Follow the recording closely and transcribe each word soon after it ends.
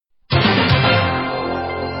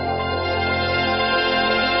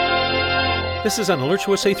This is an Alert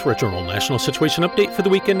USA Threat Journal National Situation Update for the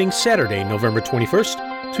week ending Saturday, November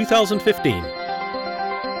 21st, 2015.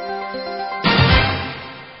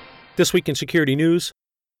 This week in security news,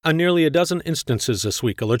 on nearly a dozen instances this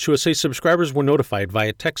week, Alert USA subscribers were notified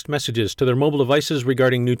via text messages to their mobile devices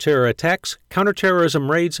regarding new terror attacks,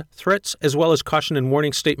 counterterrorism raids, threats, as well as caution and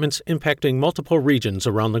warning statements impacting multiple regions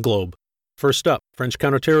around the globe. First up, French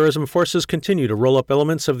counterterrorism forces continue to roll up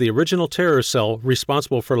elements of the original terror cell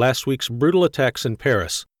responsible for last week's brutal attacks in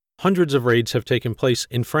Paris. Hundreds of raids have taken place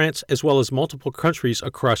in France as well as multiple countries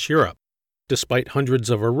across Europe. Despite hundreds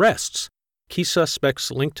of arrests, key suspects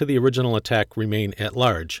linked to the original attack remain at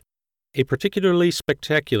large. A particularly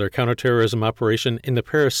spectacular counterterrorism operation in the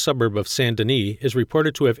Paris suburb of Saint-Denis is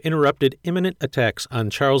reported to have interrupted imminent attacks on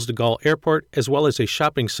Charles de Gaulle Airport as well as a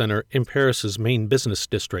shopping center in Paris's main business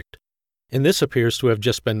district. And this appears to have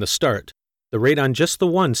just been the start. The raid on just the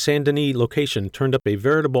one Saint-Denis location turned up a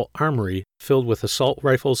veritable armory filled with assault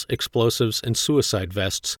rifles, explosives, and suicide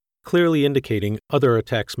vests, clearly indicating other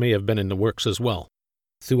attacks may have been in the works as well.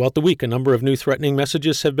 Throughout the week, a number of new threatening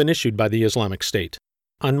messages have been issued by the Islamic State.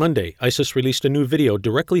 On Monday, ISIS released a new video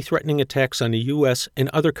directly threatening attacks on the U.S. and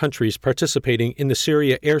other countries participating in the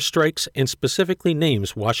Syria airstrikes and specifically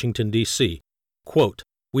names Washington, D.C. Quote,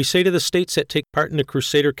 "We say to the states that take part in the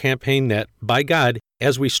Crusader campaign that, by God,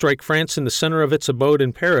 as we strike France in the center of its abode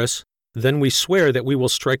in Paris, then we swear that we will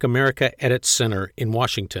strike America at its center in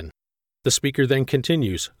Washington." The speaker then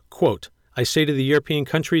continues, quote, "I say to the European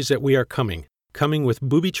countries that we are coming with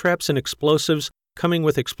booby traps and explosives, coming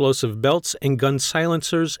with explosive belts and gun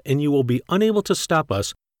silencers, and you will be unable to stop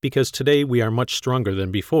us because today we are much stronger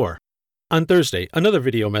than before." On Thursday, another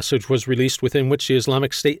video message was released within which the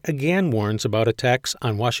Islamic State again warns about attacks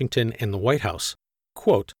on Washington and the White House.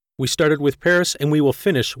 Quote, "We started with Paris and we will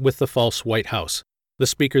finish with the false White House." The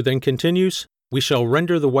speaker then continues, "We shall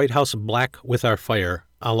render the White House black with our fire,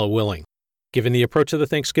 Allah willing." Given the approach of the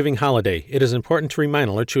Thanksgiving holiday, it is important to remind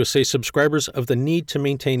Alert USA subscribers of the need to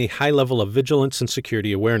maintain a high level of vigilance and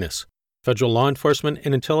security awareness. Federal law enforcement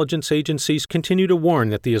and intelligence agencies continue to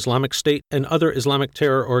warn that the Islamic State and other Islamic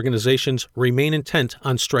terror organizations remain intent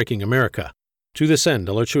on striking America. To this end,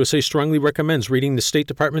 Alert USA strongly recommends reading the State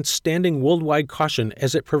Department's standing worldwide caution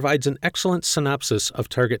as it provides an excellent synopsis of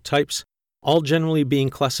target types, all generally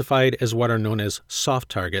being classified as what are known as soft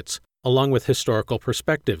targets, along with historical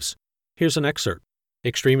perspectives. Here's an excerpt.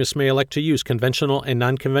 "Extremists may elect to use conventional and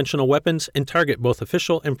non-conventional weapons and target both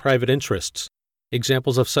official and private interests.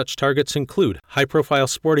 Examples of such targets include high-profile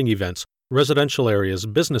sporting events, residential areas,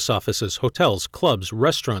 business offices, hotels, clubs,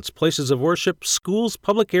 restaurants, places of worship, schools,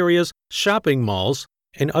 public areas, shopping malls,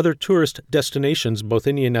 and other tourist destinations both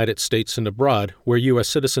in the United States and abroad where U.S.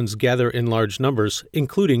 citizens gather in large numbers,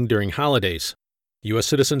 including during holidays. U.S.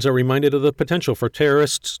 citizens are reminded of the potential for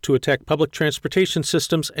terrorists to attack public transportation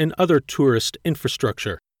systems and other tourist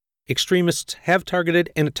infrastructure. Extremists have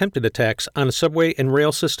targeted and attempted attacks on subway and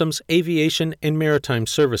rail systems, aviation, and maritime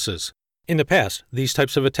services. In the past, these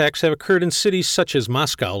types of attacks have occurred in cities such as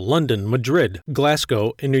Moscow, London, Madrid,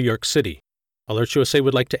 Glasgow, and New York City. Alert USA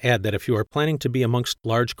would like to add that if you are planning to be amongst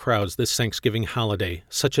large crowds this Thanksgiving holiday,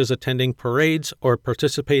 such as attending parades or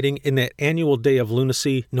participating in that annual day of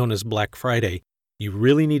lunacy known as Black Friday, you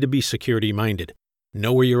really need to be security-minded.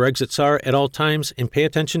 Know where your exits are at all times and pay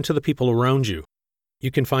attention to the people around you. You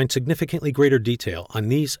can find significantly greater detail on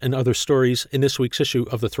these and other stories in this week's issue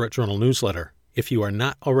of the Threat Journal newsletter. If you are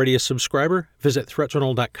not already a subscriber, visit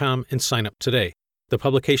threatjournal.com and sign up today. The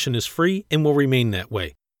publication is free and will remain that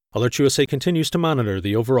way. Alert USA continues to monitor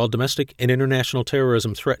the overall domestic and international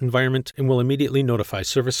terrorism threat environment and will immediately notify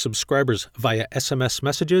service subscribers via SMS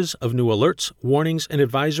messages of new alerts, warnings, and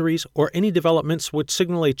advisories, or any developments which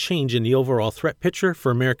signal a change in the overall threat picture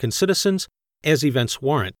for American citizens as events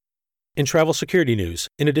warrant. In travel security news,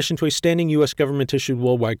 in addition to a standing U.S. government-issued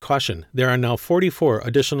worldwide caution, there are now 44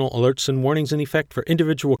 additional alerts and warnings in effect for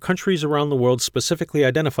individual countries around the world specifically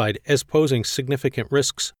identified as posing significant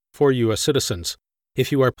risks for U.S. citizens.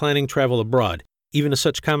 If you are planning travel abroad, even to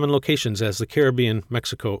such common locations as the Caribbean,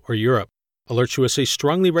 Mexico, or Europe, Alert USA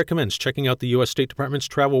strongly recommends checking out the U.S. State Department's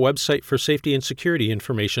travel website for safety and security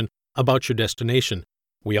information about your destination.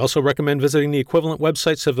 We also recommend visiting the equivalent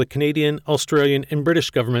websites of the Canadian, Australian, and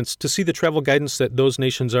British governments to see the travel guidance that those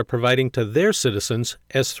nations are providing to their citizens,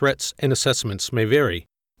 as threats and assessments may vary.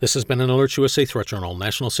 This has been an Alert USA Threat Journal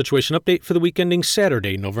National Situation Update for the week ending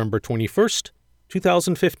Saturday, November 21st,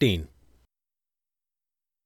 2015.